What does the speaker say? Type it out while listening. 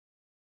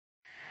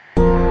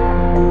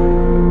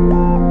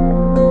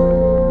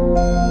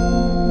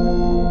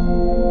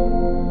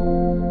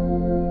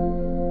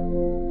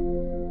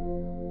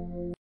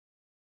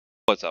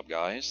What's up,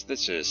 guys?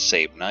 This is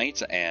Save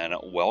Night, and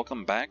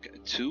welcome back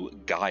to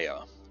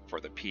GAIA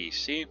for the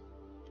PC.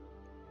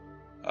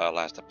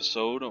 Last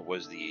episode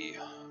was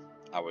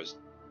I was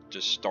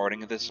just starting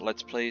this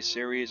Let's Play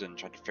series and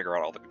trying to figure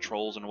out all the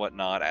controls and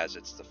whatnot, as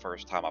it's the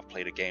first time I've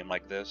played a game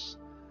like this.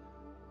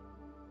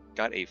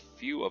 Got a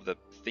few of the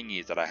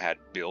thingies that I had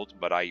built,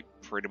 but I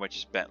pretty much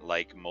spent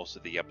like most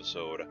of the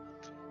episode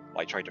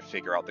like trying to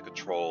figure out the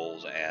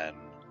controls and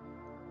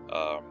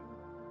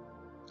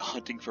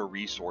hunting for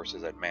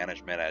resources and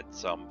management. At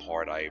some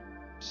part I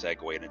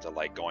segued into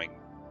like going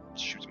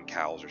shoot some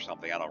cows or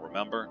something, I don't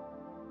remember.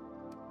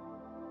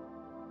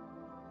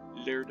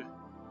 Lord.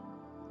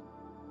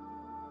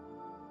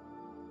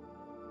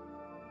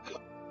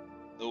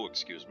 Oh,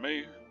 excuse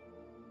me.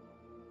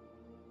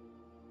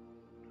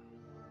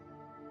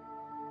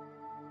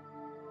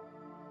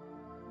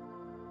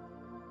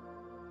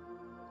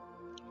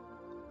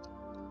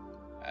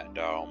 And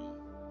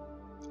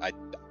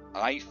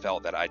I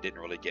felt that I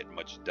didn't really get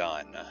much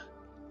done. I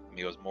mean,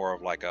 it was more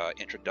of like a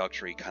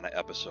introductory kind of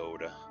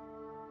episode.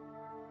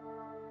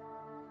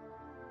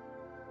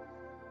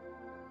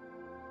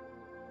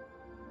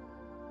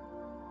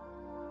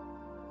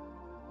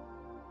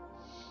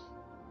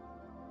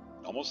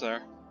 Almost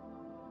there.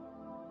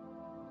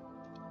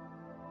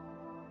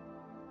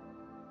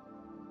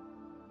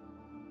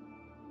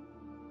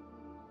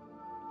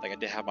 Like, I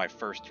did have my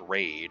first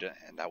raid,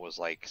 and that was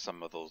like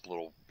some of those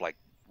little like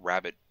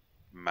rabbit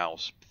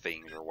mouse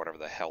things or whatever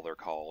the hell they're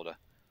called.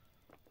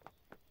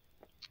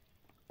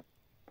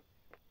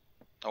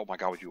 Oh my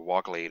god, would you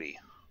walk, lady?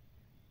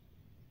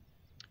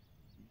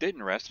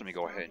 Didn't rest. Let me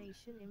go ahead.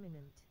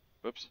 Imminent.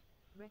 Whoops.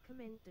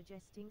 Recommend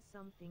digesting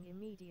something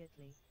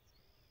immediately.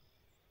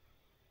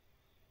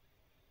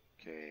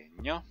 Okay,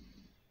 yeah.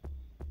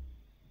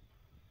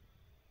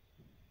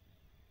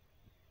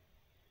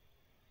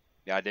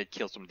 Yeah, I did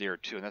kill some deer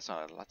too, and that's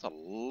a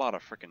lot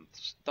of freaking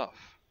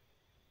stuff.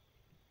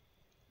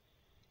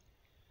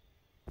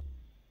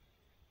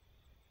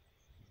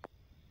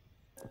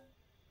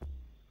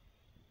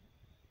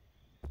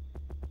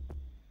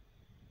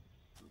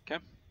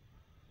 Okay.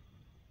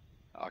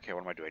 Okay,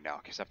 what am I doing now?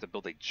 Okay, so I have to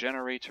build a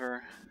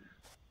generator.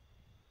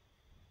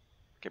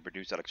 Can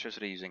produce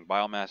electricity using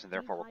biomass and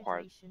therefore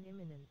requires... Dehydration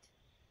imminent.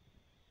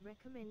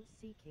 Recommend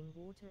seeking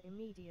water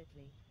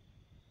immediately.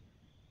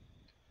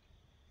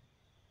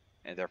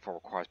 And therefore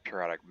requires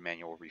periodic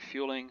manual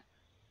refueling.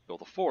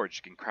 Build a forge.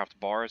 You can craft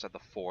bars at the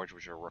forge,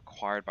 which are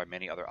required by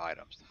many other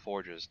items. The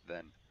forge is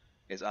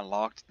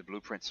unlocked, the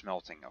blueprint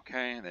smelting.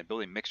 Okay, and then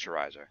building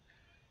Mixturizer.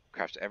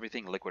 Crafts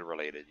everything liquid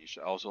related. You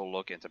should also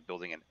look into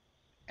building an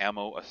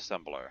ammo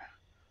assembler.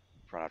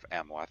 Run out of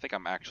ammo. I think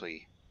I'm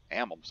actually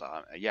ammo. So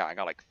yeah, I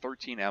got like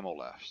 13 ammo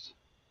left.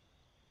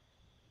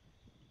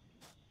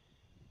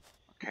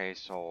 Okay,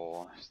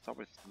 so start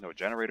with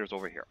generators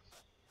over here.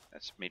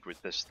 Let's meet with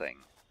this thing.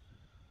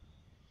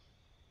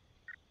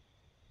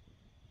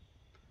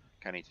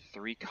 Okay, I need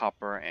 3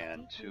 copper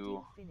and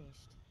 2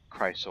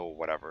 chryso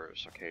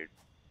whatevers. Okay.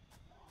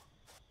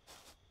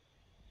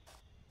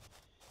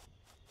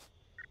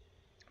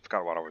 I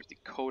forgot what I was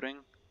decoding.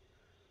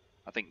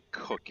 I think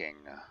cooking.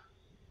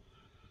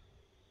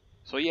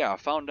 So yeah, I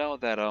found out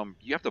that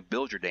you have to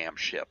build your damn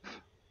ship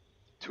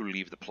to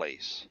leave the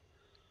place.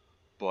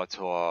 But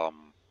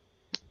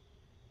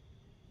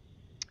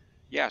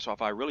yeah, so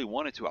if I really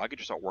wanted to, I could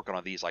just start working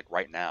on these like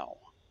right now,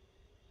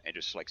 and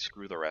just like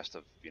screw the rest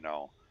of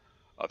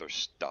other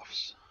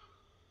stuffs.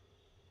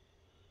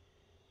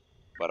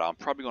 But I'm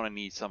probably gonna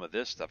need some of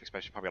this stuff,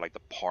 especially probably like the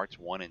parts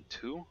 1 and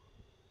 2.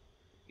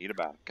 Need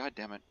about. God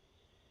damn it.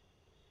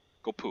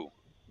 Go poo.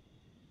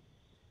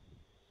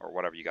 Or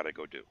whatever you gotta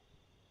go do.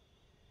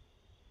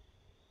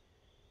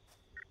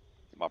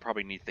 I'll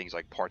probably need things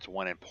like parts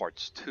 1 and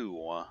parts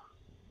 2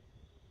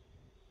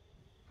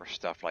 for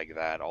stuff like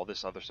that. All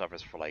this other stuff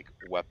is for like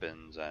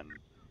weapons and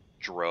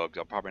drugs.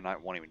 I'll probably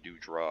won't even do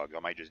drugs. I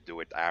might just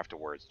do it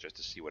afterwards just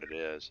to see what it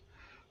is.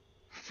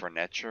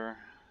 Furniture.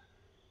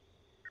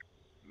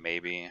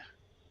 Maybe.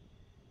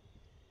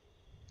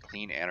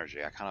 Clean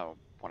energy. I kind of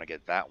want to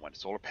get that one.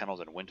 Solar panels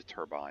and wind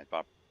turbines.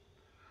 But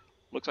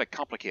looks like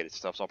complicated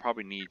stuff, so I'll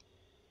probably need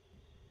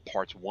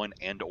parts 1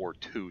 and or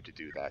 2 to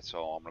do that.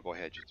 So I'm going to go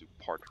ahead and just do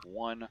part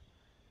 1.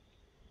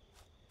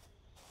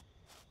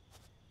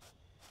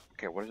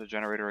 Okay, what is the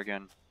generator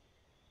again?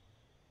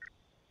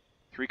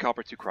 3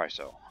 copper, 2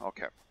 chryso.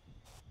 Okay.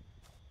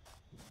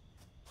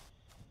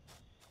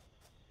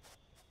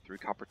 3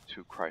 copper,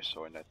 2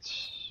 chryso, and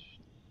that's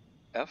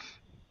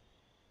F?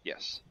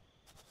 Yes.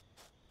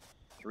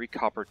 3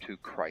 copper, 2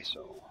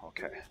 chryso.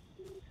 Okay.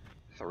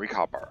 3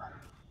 copper.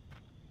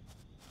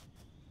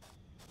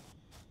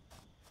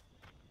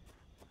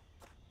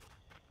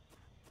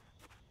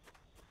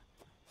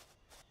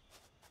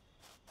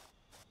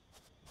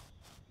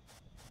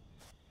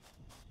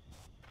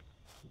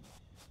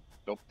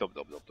 Nope,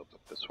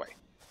 this way.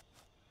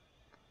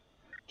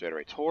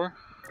 Generator.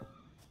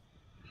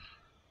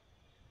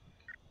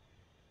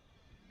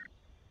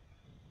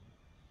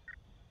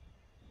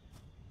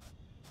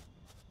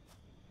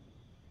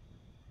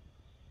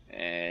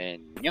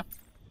 And yeah.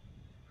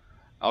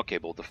 Okay,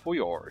 build the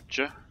forge.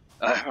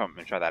 I'm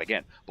gonna try that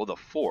again. Build a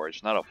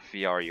forge, not a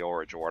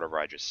fjorge or whatever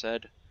I just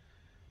said.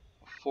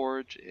 A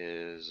forge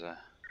is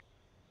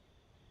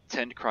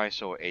 10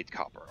 chryso, 8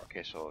 copper.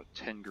 Okay, so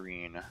 10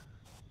 green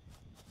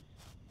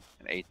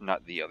and 8,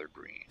 not the other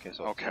green. Okay,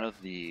 so 10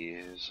 of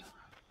these.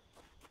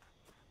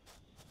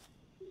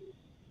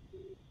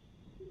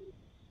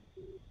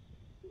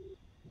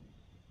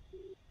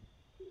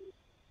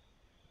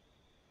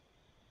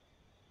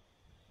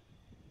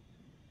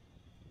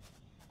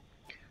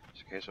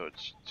 Okay, so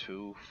it's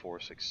 2, 4,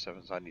 6,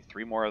 7. So I need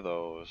 3 more of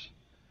those.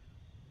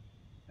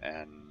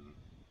 And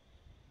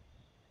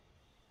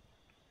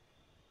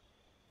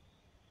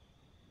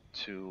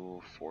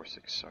 2, 4,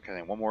 6. Okay,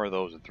 then 1 more of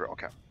those and 3.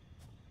 Okay.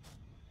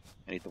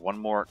 I need the 1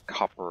 more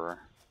copper.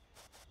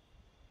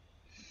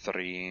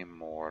 3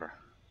 more.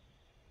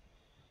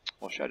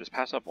 Well, should I just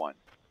pass up 1?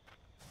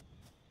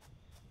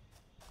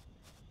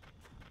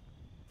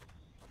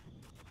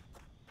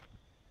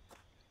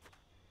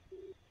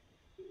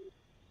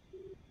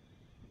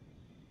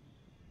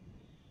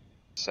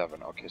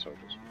 Seven. Okay, so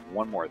just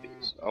 1 more of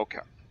these. Okay.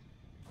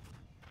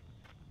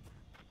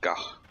 Gah.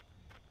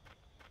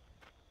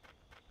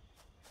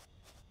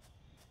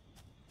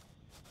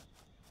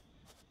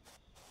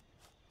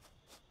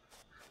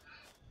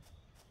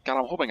 God,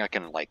 I'm hoping I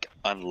can like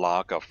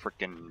unlock a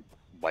freaking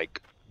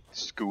like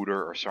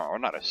scooter or something, or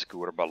not a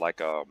scooter, but like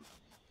a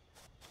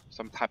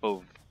some type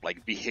of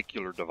like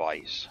vehicular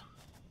device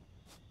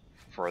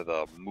for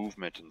the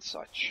movement and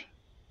such.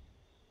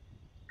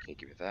 Okay,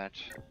 give me that.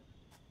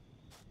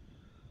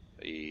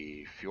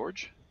 A fjord.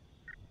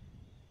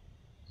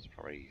 It's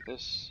probably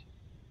this.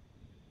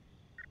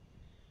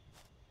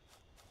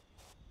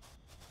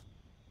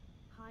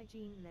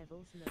 Hygiene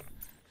levels low.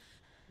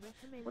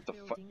 Recommend What the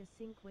building a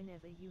sink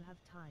whenever you have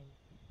time.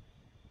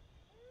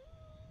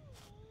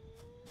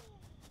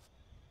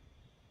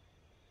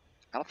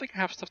 I don't think I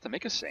have stuff to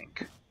make a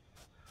sink.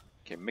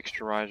 Okay,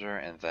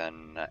 mixturizer and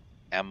then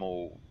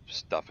ammo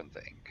stuff and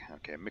thing.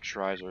 Okay,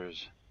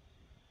 mixturizers.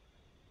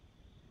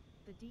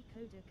 The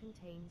decoder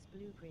contains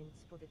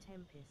blueprints for the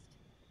Tempest.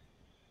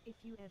 If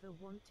you ever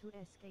want to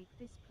escape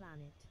this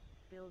planet,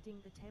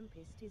 building the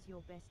Tempest is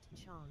your best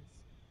chance.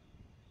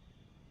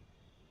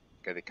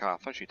 Okay, I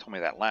thought she told me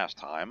that last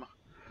time.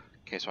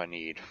 Okay, so I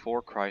need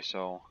 4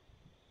 chryso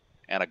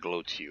and a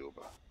glow tube.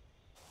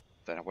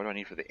 Then what do I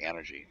need for the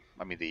energy?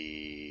 I mean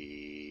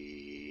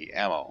the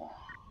ammo.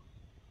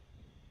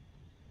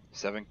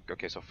 7.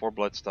 Okay, so 4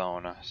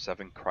 bloodstone,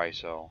 7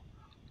 chryso,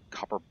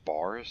 copper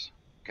bars.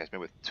 Okay, it's made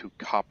with 2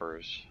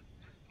 coppers.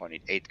 So I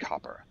need 8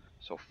 copper.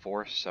 So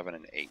 4, 7,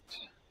 and 8.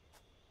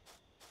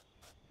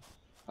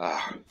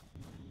 Ah,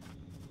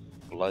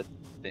 blood.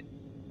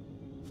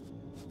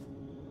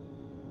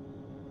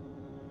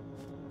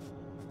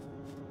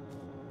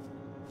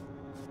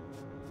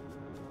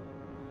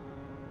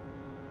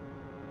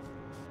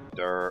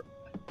 Dirt.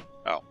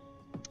 Oh,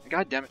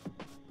 god damn it!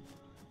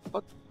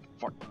 What the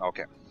fuck?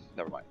 Okay,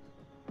 never mind.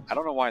 I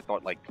don't know why I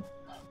thought like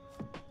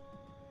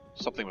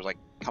something was like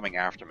coming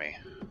after me.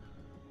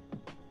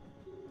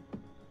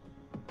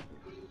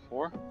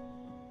 4.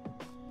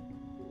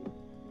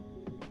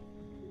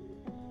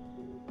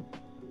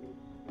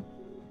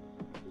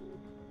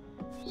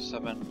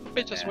 Seven.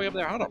 Bitch, that's way up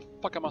there. How the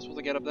fuck am I supposed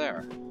to get up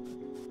there?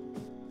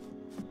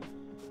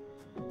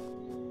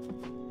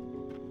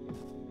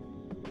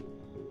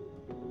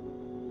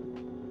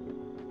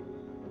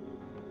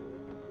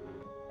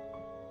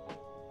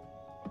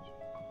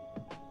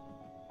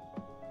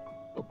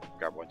 Oh,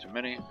 got 1 too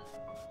many.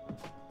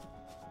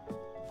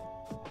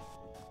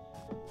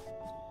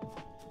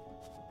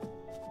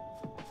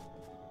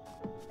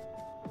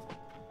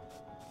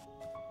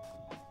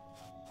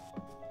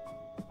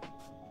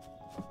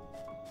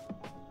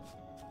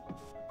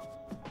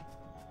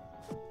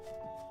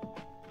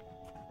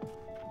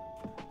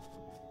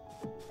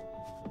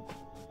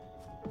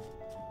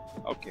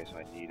 Okay, so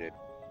I need to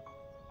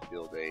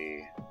build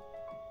a...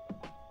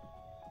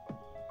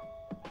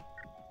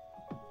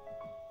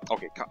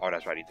 Okay, oh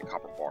that's right, I need the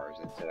copper bars.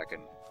 Instead I can...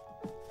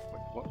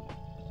 Wait, what?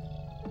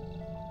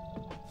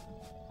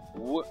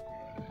 What?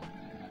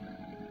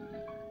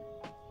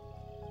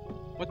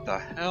 What the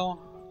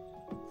hell?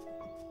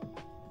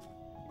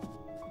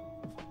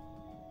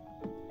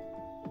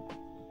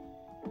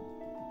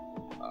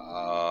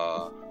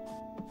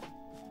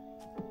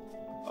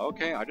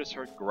 Okay, I just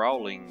heard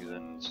growlings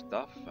and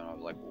stuff, and I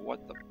was like,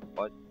 what the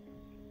butt?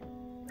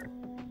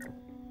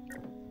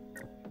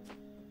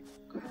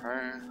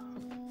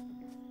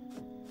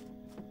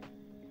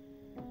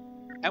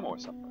 Ammo or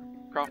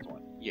something. Craft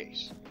 1.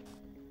 Yes.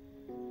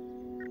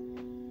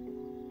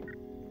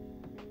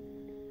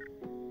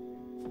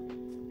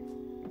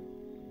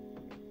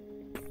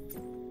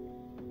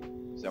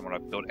 So I'm gonna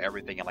build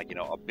everything in like, you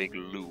know, a big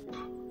loop.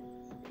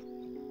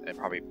 And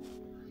probably...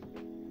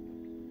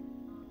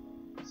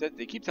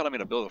 They keep telling me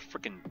to build a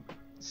freaking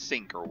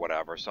sink or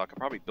whatever, so I could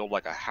probably build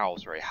like a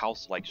house or a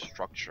house-like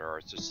structure, or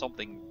it's just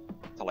something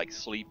to like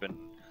sleep and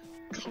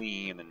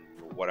clean and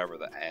whatever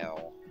the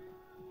hell.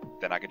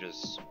 Then I could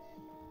just...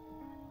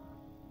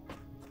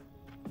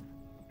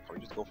 Or we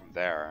just go from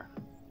there.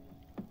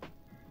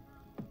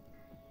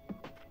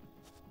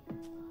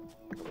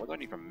 Okay, what do I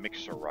need from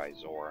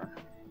Mixturizer?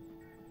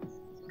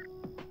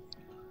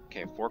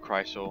 Okay, 4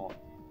 Chrysal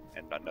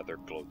and another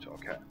glow to.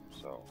 Okay,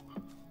 so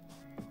let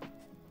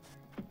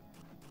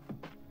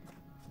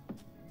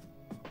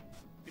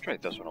me try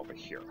this one over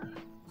here. What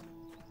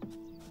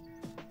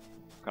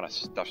kind of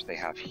stuff they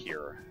have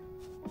here?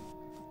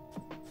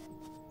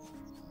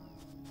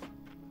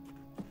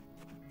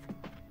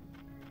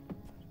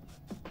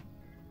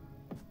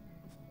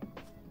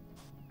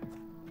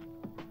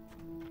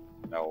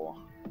 No.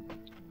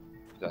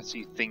 I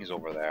see things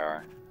over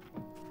there.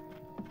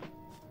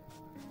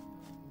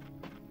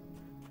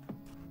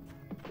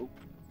 Ooh,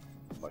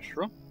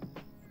 mushroom.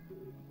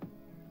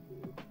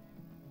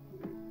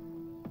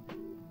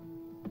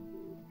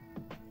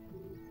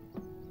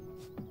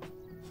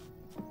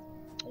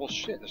 Well,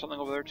 shit, there's something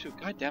over there too.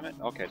 God damn it.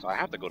 Okay, so I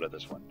have to go to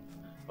this one.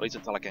 At least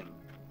until I can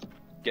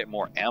get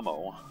more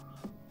ammo.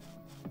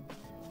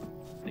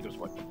 I think it was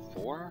what,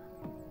 4?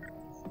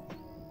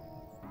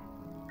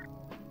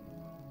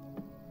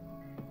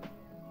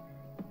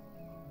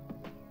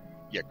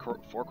 Yeah,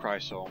 4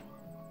 Chrysal.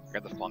 I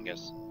got the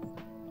fungus.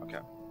 Okay.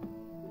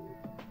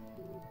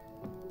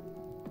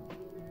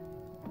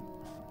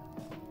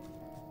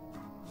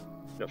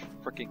 The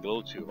freaking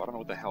glow tube. I don't know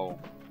what the hell.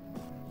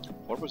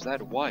 What was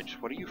that? What?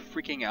 What are you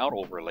freaking out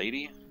over,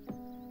 lady?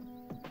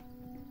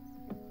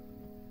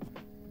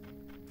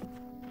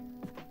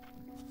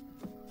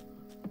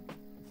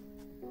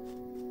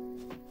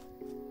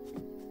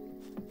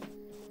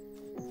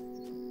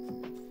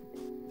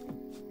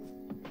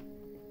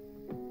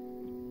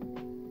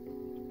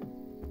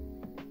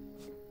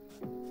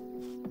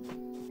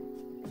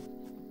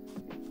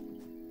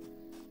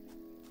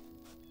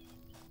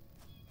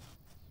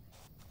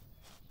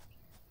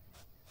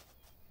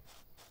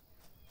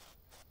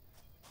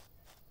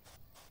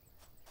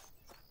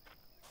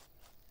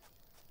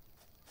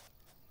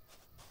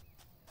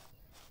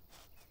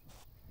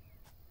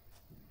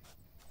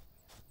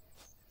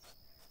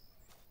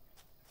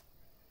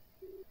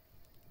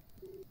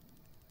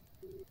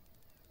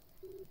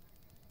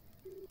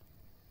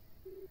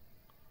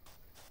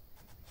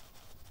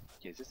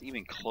 Yeah, is this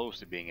even close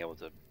to being able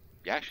to...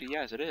 Yeah, actually,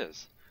 yes, it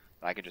is.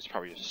 I could just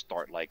probably just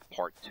start, like,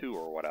 part 2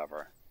 or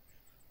whatever.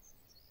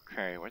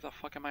 Okay, what the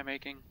fuck am I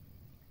making?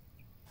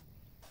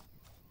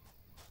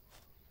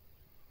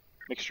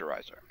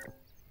 Mixturizer.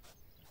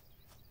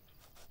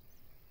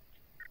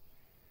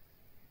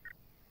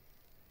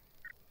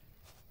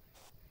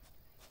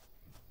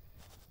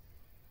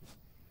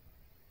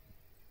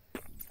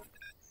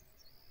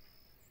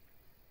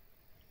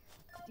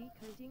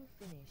 Decoding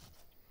finished.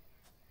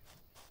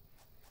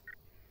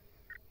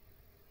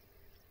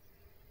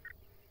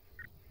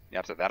 Yeah,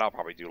 after that I'll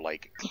probably do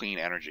like clean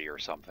energy or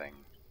something.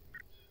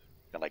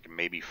 Then like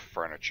maybe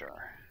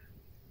furniture.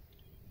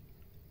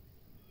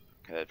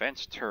 Okay,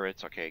 advanced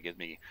turrets, okay, it gives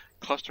me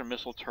cluster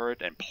missile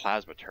turret and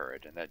plasma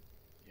turret, and that,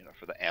 you know,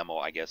 for the ammo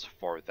I guess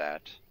for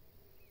that.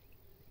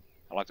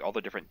 I like all the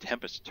different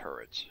Tempest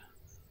turrets.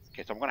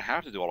 Okay, so I'm gonna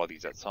have to do all of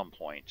these at some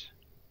point.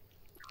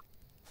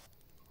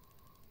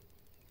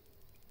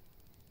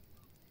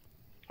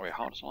 Wait,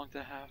 how long do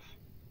I have?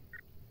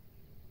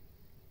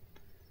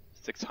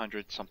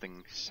 600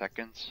 something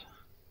seconds.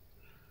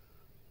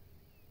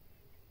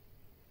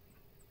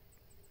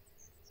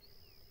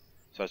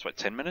 So that's what,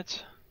 10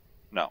 minutes?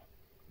 No.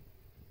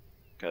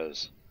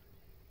 Because,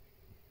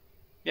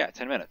 yeah,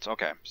 10 minutes.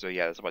 Okay, so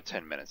yeah, that's about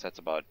 10 minutes. That's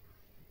about,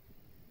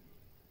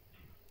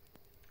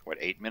 what,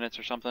 8 minutes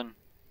or something?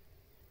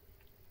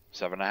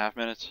 7.5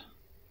 minutes?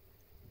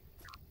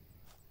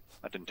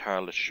 Not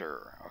entirely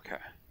sure. Okay.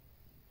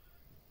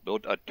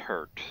 Build a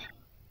turret.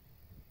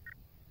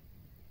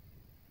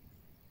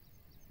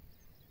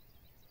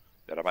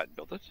 Did I might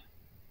build it?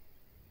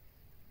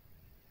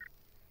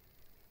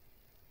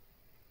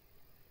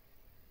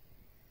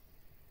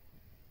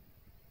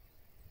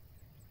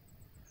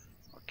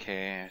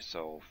 Okay,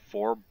 so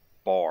 4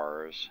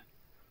 bars,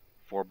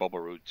 4 bubble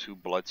root, 2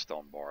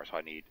 bloodstone bars. So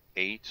I need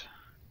 8,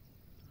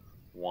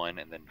 1,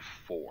 and then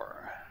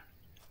 4.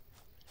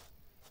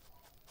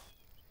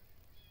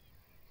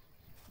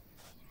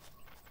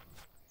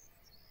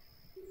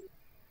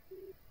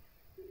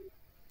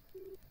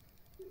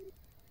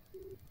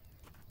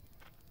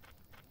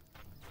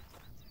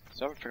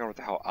 So I haven't figured out what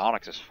the hell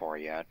Onyx is for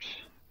yet.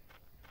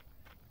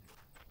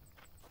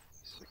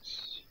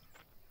 6,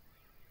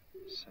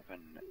 7,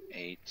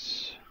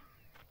 8.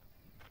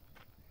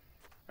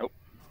 Nope.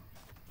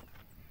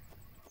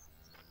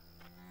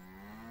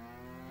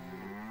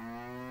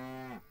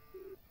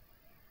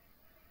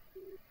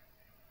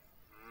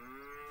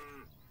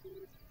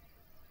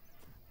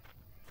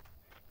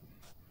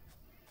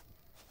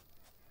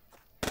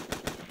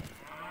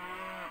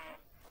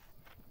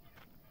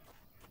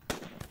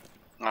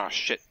 Oh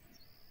shit.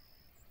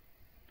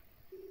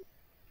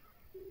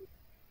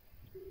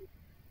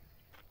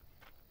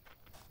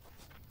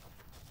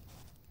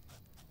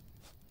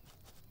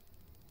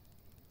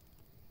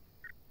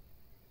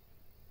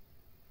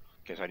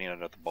 Okay, so I need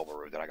another bubble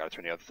root. Then I gotta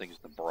turn the other things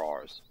into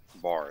bars.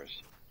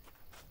 Bars.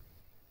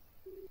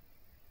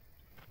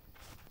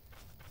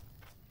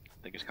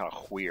 I think it's kind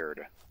of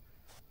weird.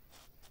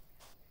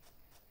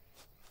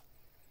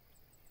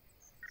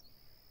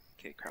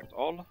 Okay, craft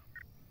all.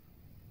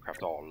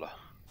 Craft all.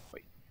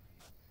 Wait.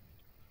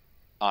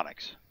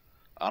 Onyx.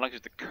 Onyx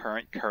is the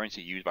current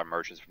currency used by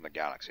merchants from the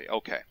galaxy.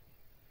 Okay.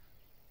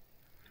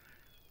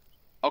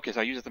 Okay,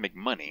 so I use it to make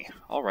money.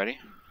 Alrighty.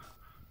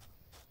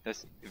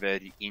 That's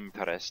very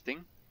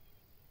interesting.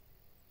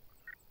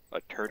 A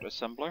turret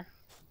assembler.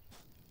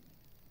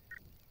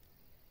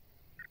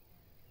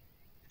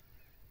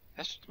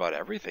 That's just about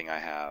everything I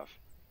have.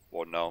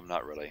 Well, no,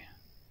 not really.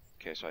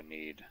 Okay, so I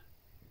need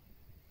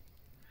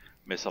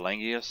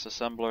miscellaneous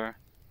assembler,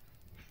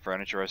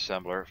 furniture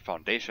assembler,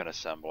 foundation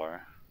assembler.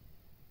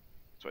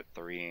 So at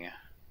 3.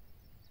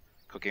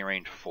 Cooking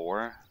range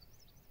 4.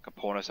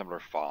 Component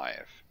assembler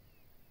 5.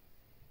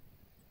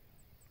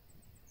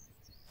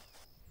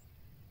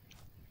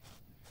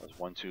 That's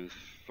 1, 2,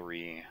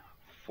 3,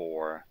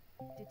 4.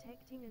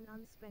 Detecting an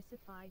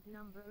unspecified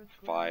number of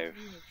 5,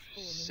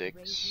 units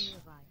 6.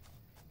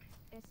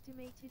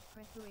 Estimated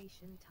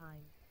preparation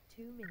time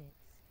 2 minutes.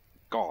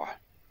 God.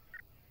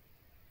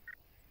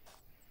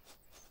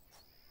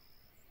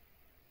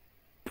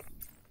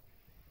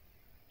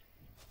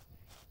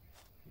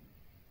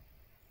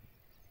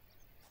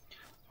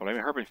 Well, let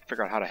me hurry and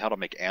figure out how the hell to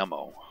make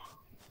ammo.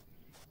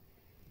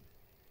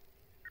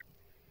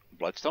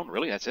 Bloodstone?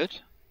 Really? That's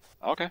it?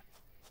 Okay.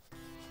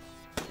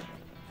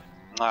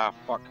 Ah,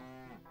 fuck.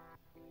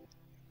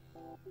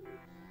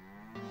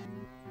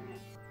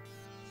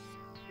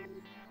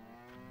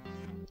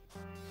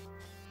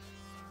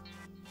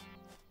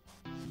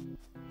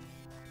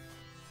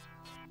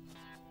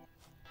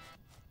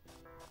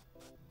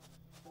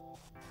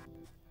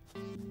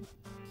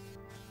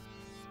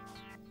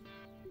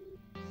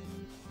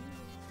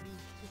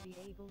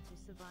 To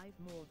survive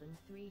more than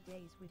 3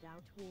 days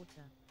without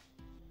water.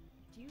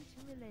 Due to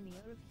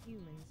millennia of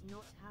humans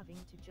not having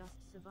to just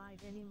survive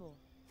anymore,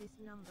 this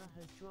number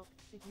has dropped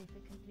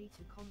significantly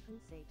to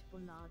compensate for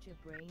larger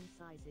brain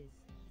sizes.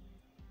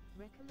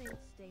 Recommend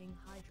staying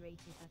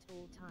hydrated at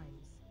all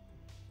times.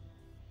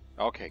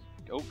 Okay.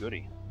 Oh,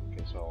 goody.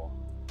 Okay, so...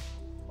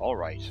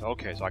 Alright.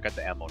 Okay, so I got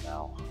the ammo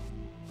now.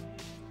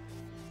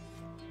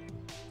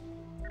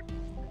 A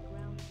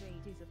ground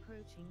raid is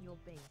approaching your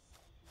base.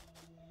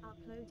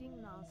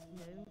 Uploading last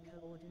known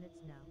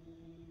coordinates now.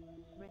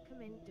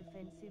 Recommend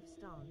defensive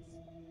stance.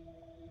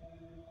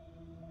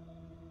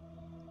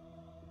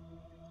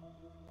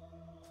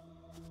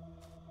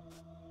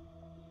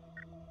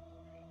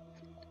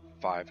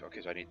 Five.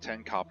 Okay, so I need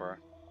 10 copper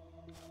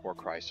for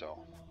Chryso.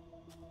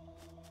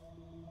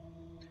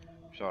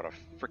 So I'd have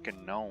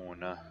frickin'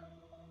 known.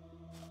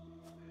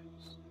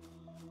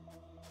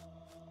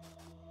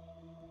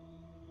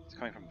 It's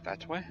coming from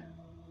that way?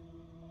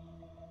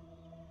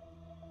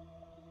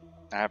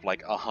 I have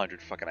like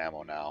 100 fucking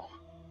ammo now.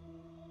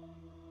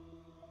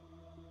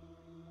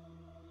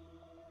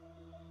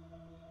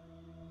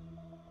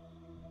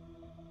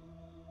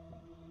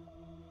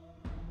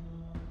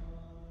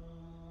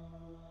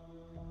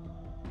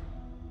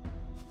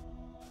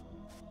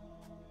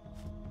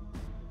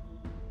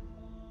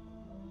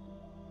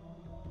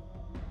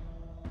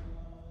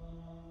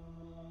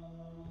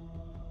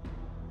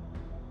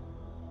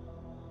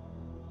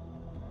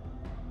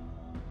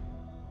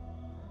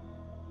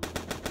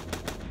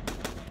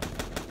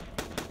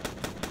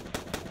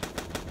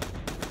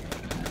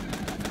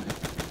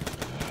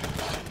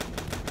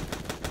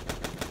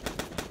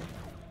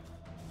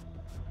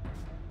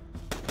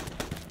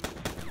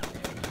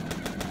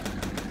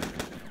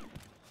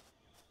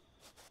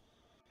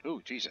 Ooh,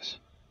 Jesus.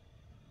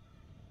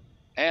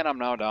 And I'm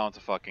now down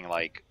to fucking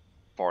like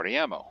 40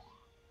 ammo.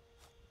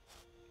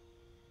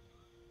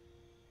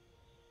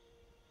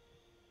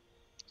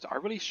 So I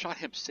really shot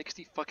him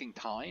 60 fucking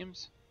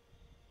times?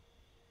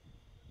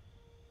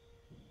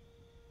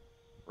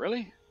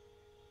 Really?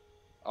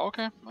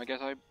 Okay, I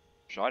guess I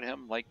shot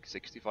him like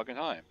 60 fucking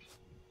times.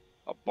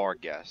 A bar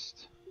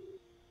guest.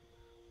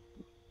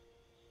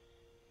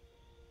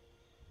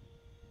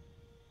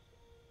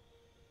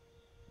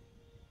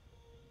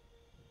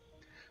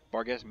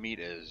 Barghest meat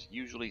is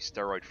usually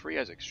steroid-free,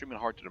 as extremely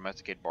hard to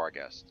domesticate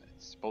barghest.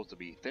 It's supposed to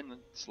be thin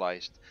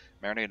sliced,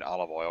 marinated in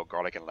olive oil,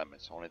 garlic, and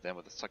lemons. Only then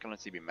with the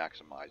succulency be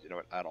maximized. You know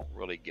what? I don't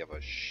really give a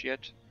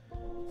shit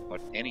about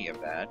any of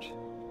that.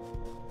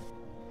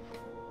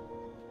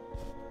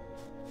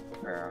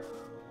 Okay,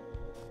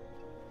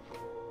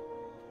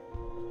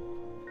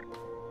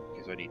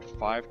 so I need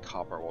 5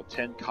 copper, well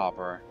 10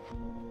 copper,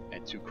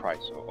 and 2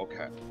 chryso.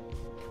 Okay.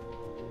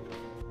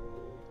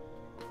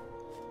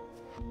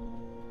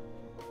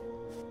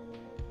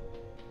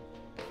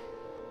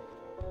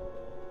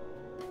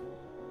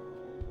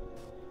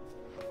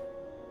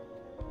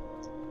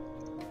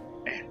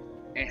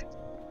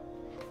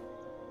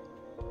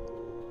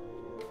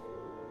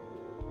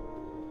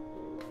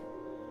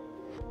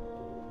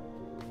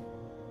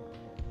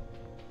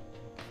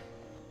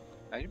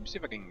 Let me see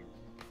if I can...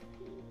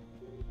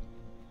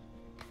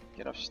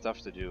 Get enough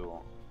stuff to do.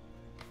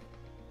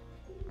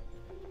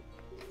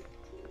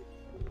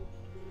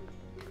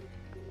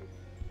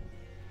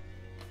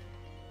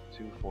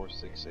 Two, 4,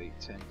 6, 8,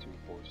 10. 2,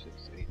 4,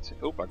 6, 8, 10.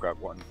 Oop! I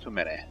grabbed one too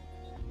many.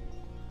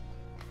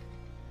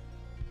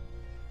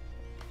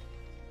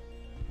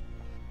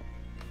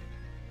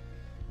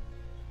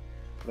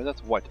 But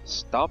that's what?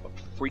 Stop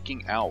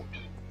freaking out.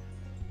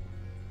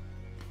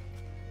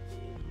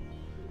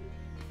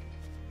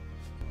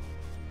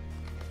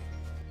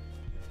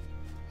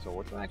 So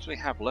what do I actually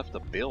have left to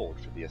build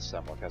for the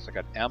assembler? Because I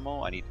got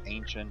ammo, I need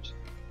ancient.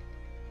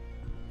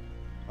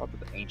 How about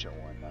the ancient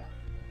one?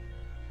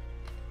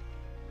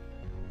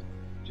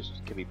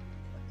 Just give me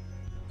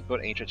good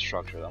ancient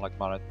structure, unlike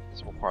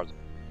municipal parts.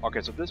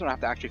 Okay, so this one I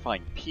have to actually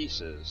find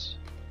pieces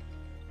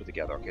to put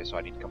together. Okay, so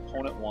I need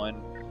component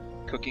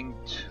 1, cooking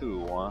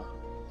 2,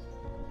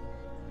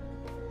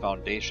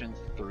 foundation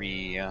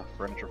 3,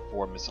 furniture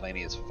 4,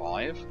 miscellaneous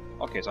 5.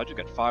 Okay, so I just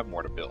got 5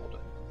 more to build.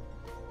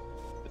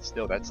 But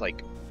still, that's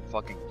like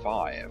fucking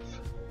 5.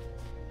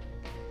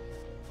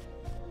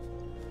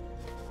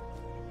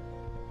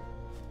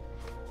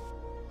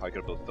 I could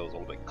have built those a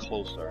little bit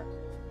closer.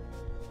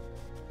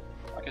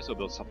 I guess I'll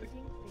build something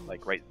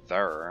like right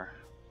there.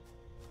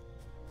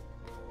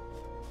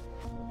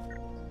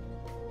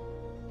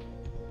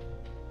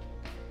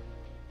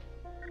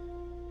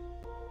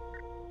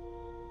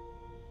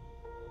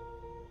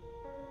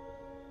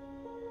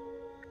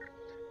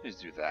 Let's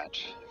do that.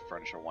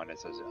 Furniture 1, it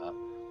says,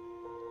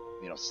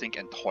 you know, sink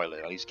and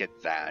toilet. At least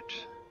get that.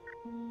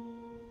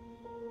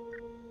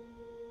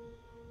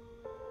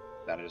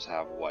 Then I just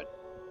have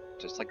what?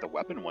 Just like the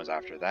weapon ones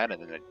after that,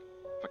 and then the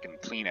fucking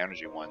clean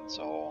energy one,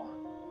 so.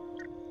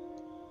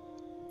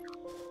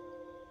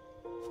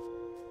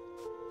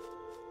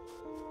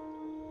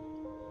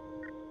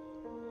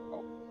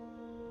 Oh.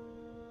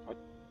 What?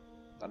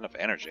 Not enough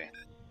energy.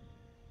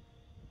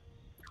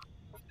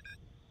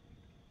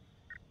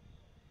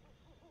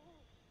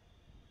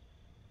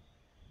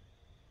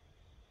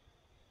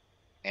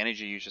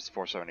 Energy use is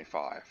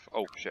 475.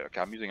 Oh shit,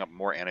 okay, I'm using up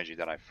more energy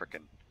than I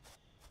frickin'.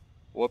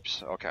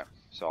 Whoops, okay.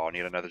 So I'll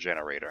need another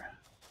generator.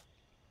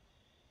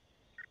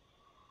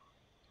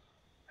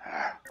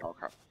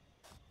 Okay.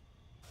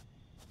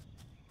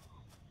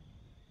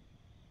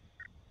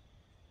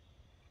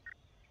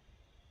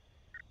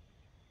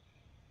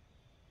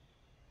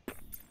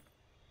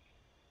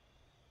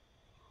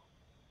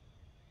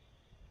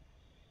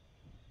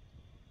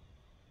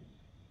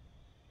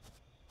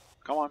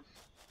 Come on.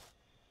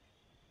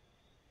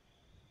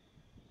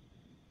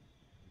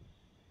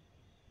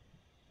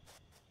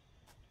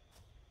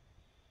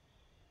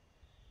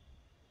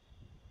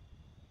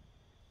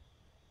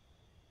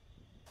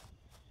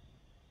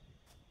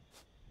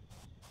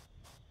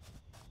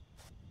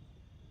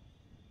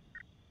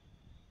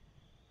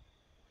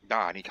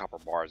 Ah, I need copper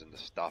bars and the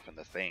stuff and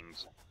the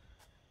things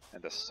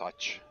and the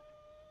such.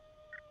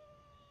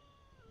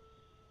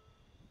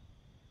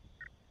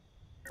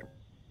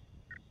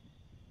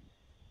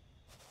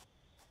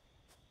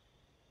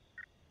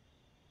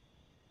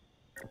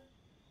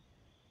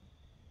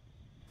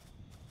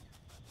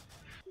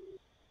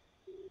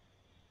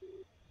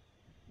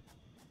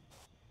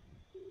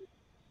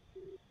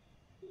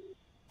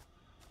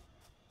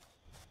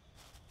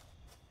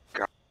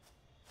 God.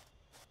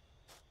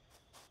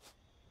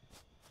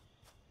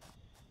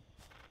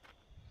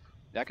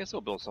 Yeah, I guess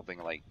I'll build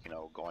something like, you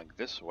know, going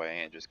this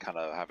way and just kind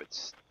of have it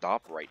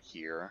stop right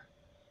here.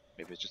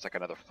 Maybe it's just like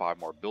another 5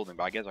 more building,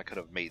 but I guess I could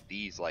have made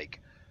these like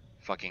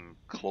fucking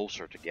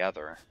closer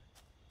together.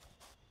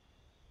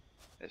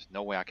 There's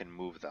no way I can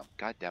move them.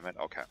 God damn it.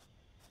 Okay.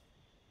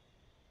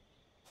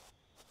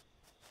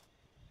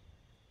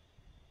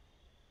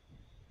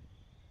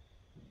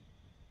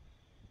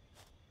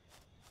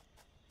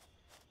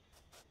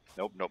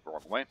 Nope, nope,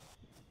 wrong way.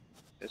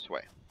 This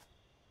way.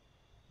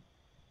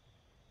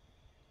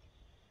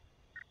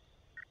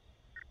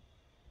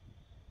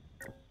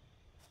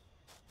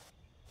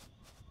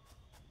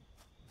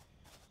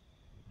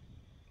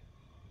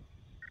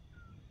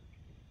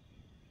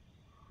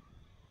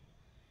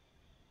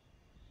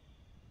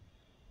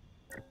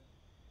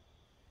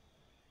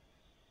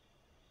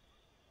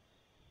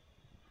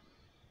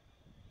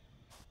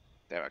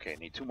 There, okay,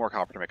 need 2 more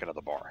copper to make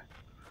another bar.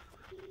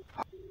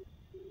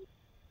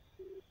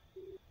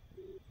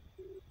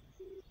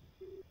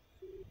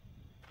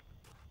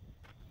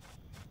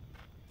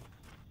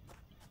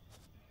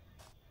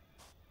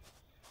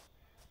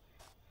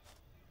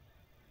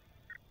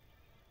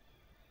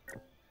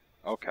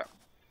 Okay.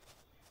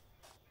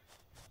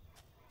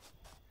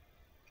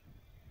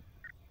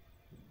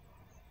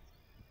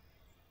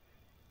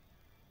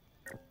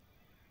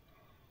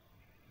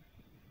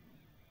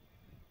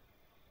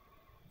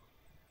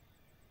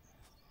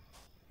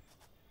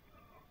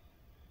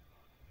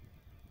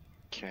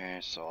 Okay,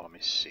 so let me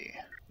see.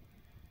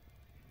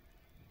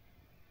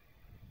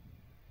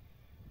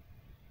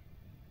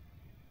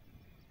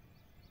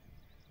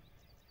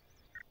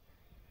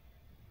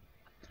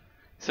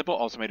 Simple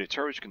automated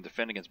turrets can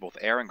defend against both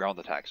air and ground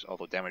attacks,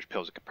 although damage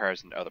pales in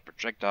comparison to other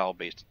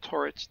projectile-based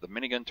turrets. The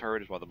minigun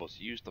turret is one of the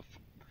most used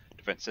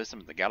defense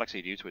systems in the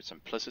galaxy due to its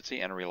simplicity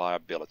and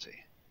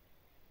reliability.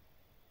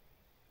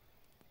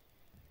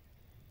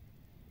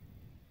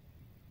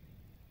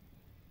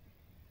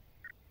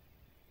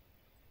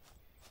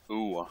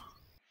 Ooh.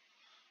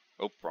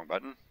 Oh, wrong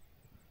button.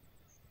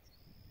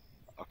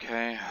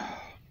 Okay.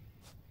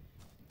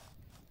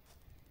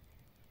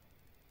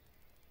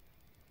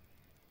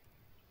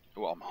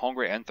 Ooh, I'm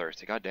hungry and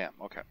thirsty. Goddamn.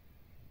 Okay.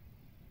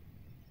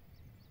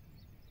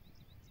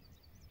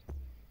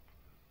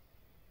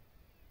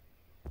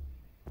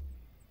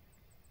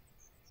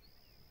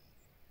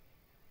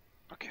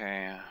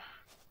 Okay.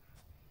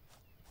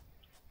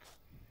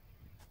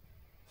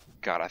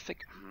 God, I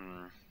think.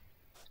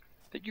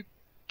 That you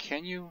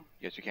can you?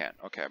 Yes, you can.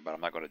 Okay, but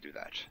I'm not going to do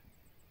that.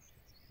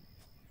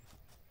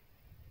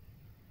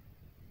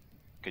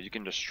 Because you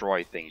can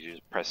destroy things. You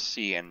just press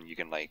C and you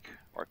can like.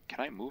 Or can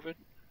I move it?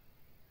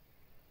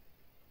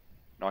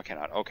 No, I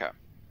cannot. Okay.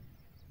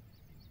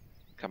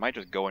 I might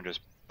just go and just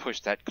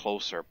push that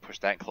closer,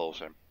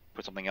 and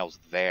put something else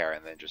there,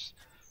 and then just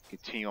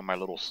continue on my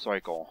little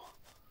cycle.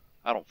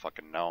 I don't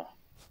fucking know.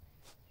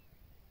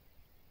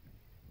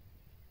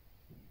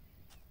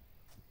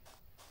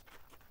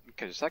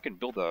 Okay, so I can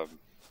build a...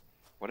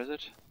 What is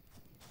it?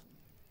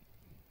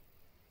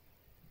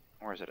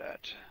 Where is it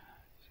at?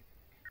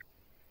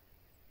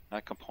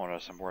 Not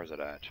component assembler, where is it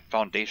at?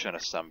 Foundation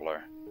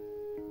assembler.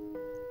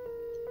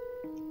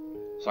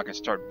 So I can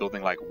start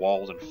building like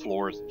walls and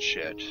floors and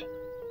shit.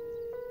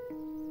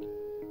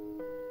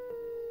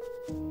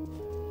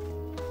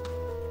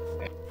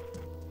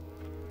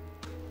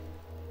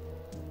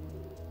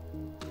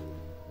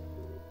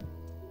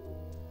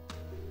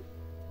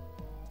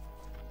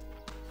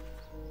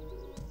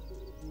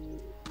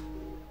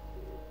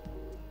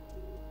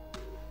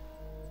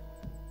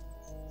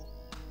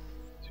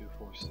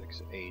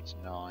 Six, 8,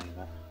 9,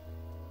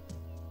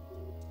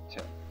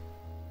 10,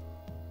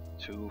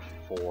 2,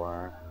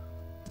 4,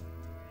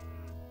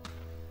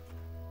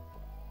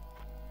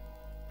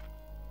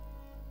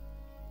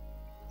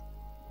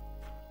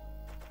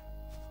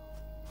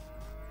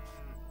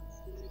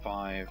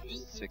 5,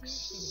 6,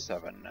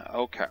 7.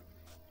 Okay.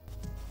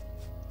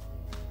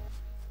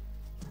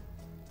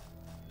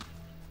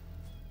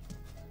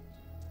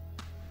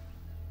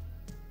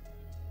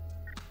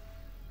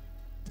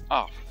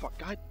 Oh fuck!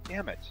 God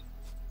damn it!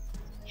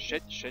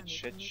 Shit!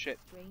 Strange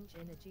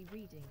energy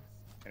readings.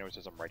 Anyways,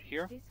 says I'm right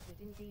here. This could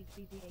indeed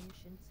be the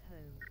ancient's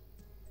home.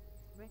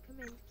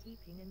 Recommend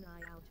keeping an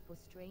eye out for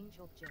strange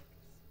objects.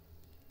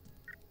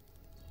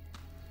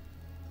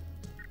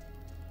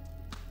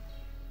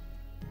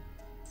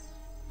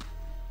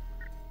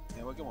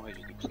 Yeah, we'll go ahead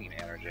and do clean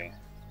energy.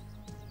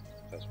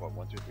 That's what,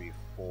 1, 2, 3,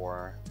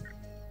 4,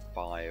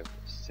 5,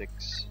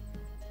 6,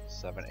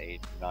 7,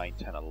 8, 9,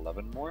 10,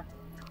 11 more?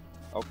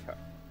 Okay.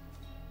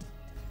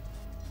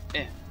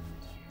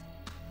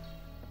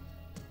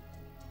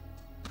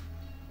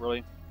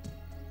 Really?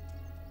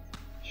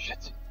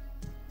 Shit.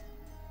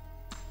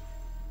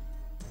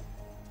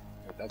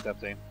 That's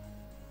empty.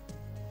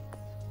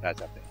 That's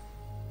empty.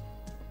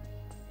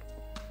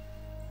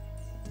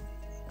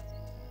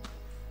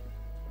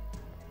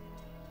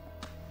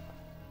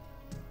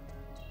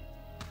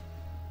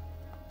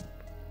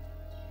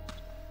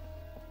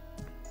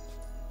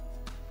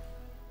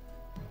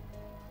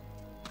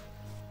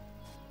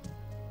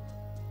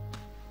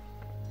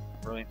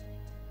 Really?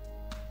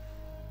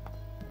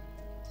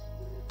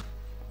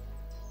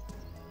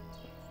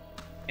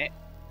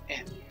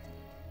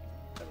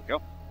 There we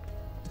go.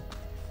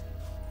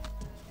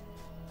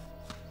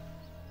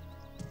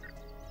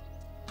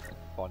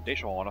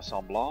 Foundation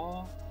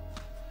assembler.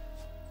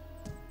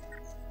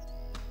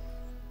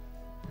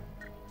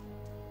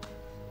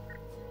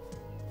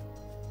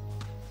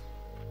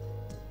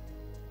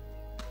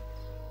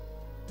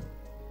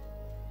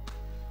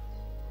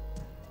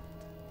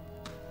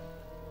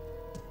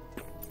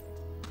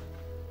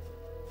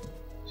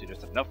 See,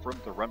 there's enough room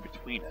to run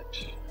between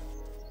it.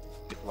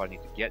 Get to what I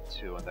need to get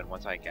to, and then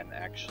once I can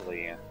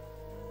actually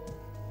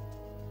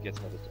get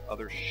some of this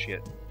other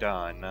shit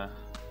done.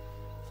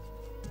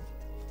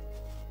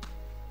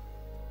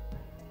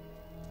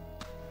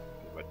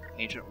 But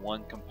Ancient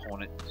 1,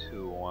 Component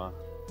 2,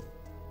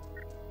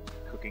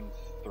 Cooking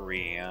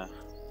 3,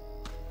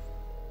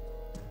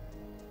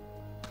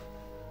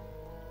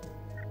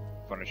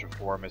 Furniture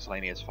 4,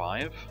 Miscellaneous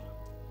 5.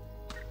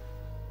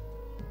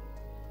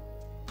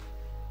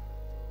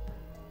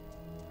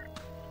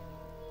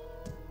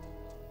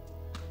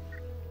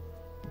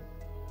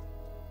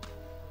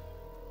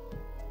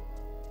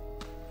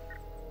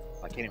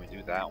 I can't even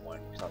do that one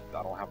because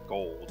I don't have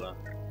gold.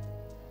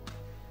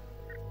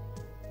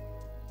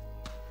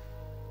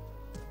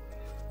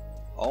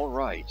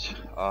 Alright,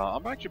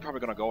 I'm actually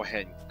probably going to go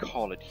ahead and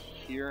call it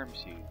here. Let me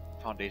see,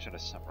 Foundation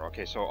Assembler.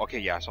 Okay, so,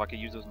 yeah, so I can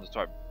use this to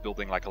start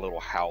building like a little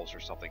house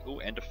or something. Ooh,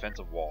 and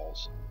defensive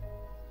walls.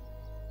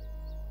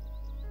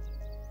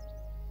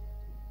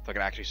 So I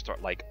can actually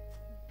start like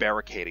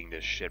barricading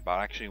this shit, but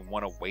I actually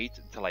want to wait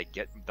until I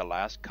get the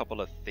last couple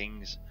of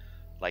things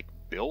like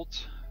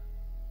built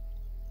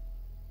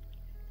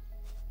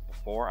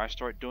before I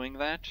start doing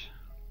that.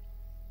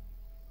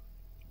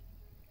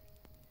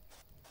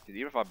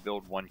 Even if I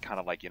build one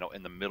kind of like, you know,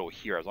 in the middle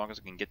here, as long as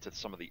I can get to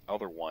some of the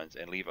other ones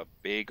and leave a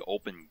big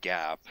open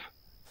gap,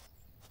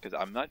 because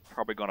I'm not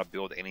probably going to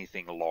build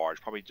anything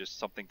large, probably just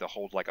something to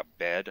hold like a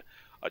bed,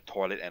 a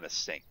toilet, and a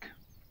sink.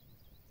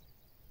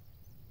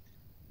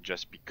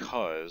 Just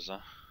because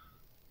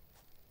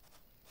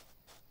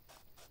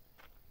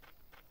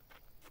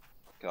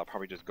I'll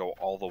probably just go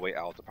all the way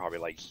out to probably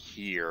like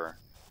here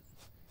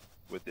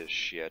with this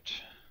shit.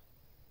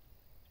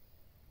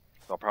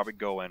 So I'll probably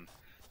go and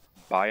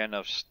buy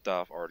enough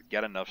stuff or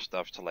get enough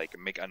stuff to like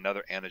make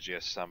another energy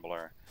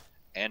assembler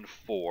and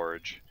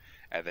forge,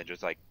 and then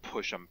just like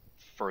push them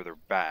further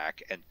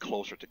back and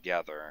closer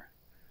together.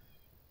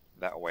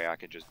 That way I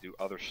can just do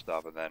other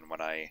stuff, and then when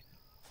I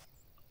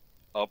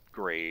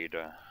upgrade,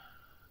 because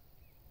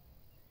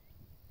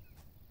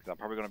I'm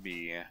probably going to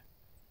be,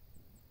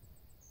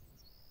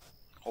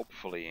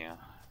 hopefully,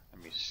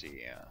 let me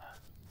see,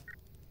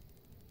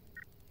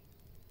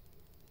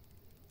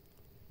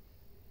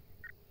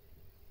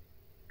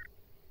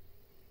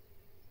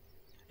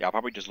 yeah, I'll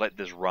probably just let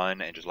this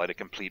run and just let it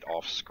complete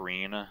off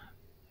screen.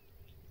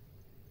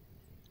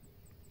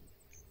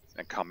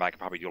 And come back and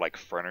probably do like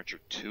furniture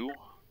too.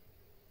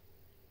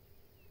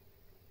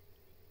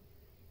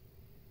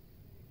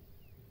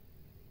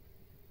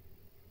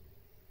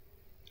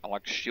 I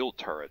like shield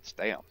turrets,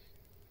 damn.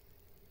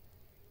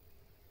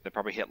 They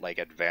probably hit like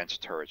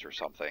advanced turrets or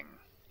something.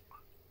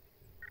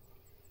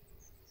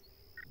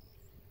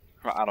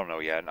 I don't know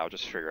yet, I'll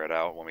just figure it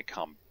out when we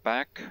come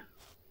back.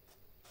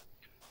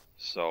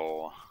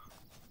 So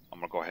I'm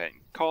gonna go ahead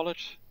and call it,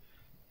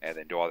 and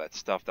then do all that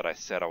stuff that I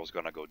said I was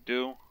gonna go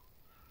do.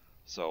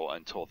 So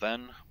until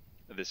then,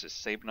 this is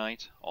Save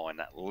Night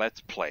on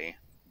Let's Play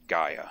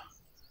Gaia.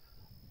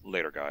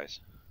 Later, guys.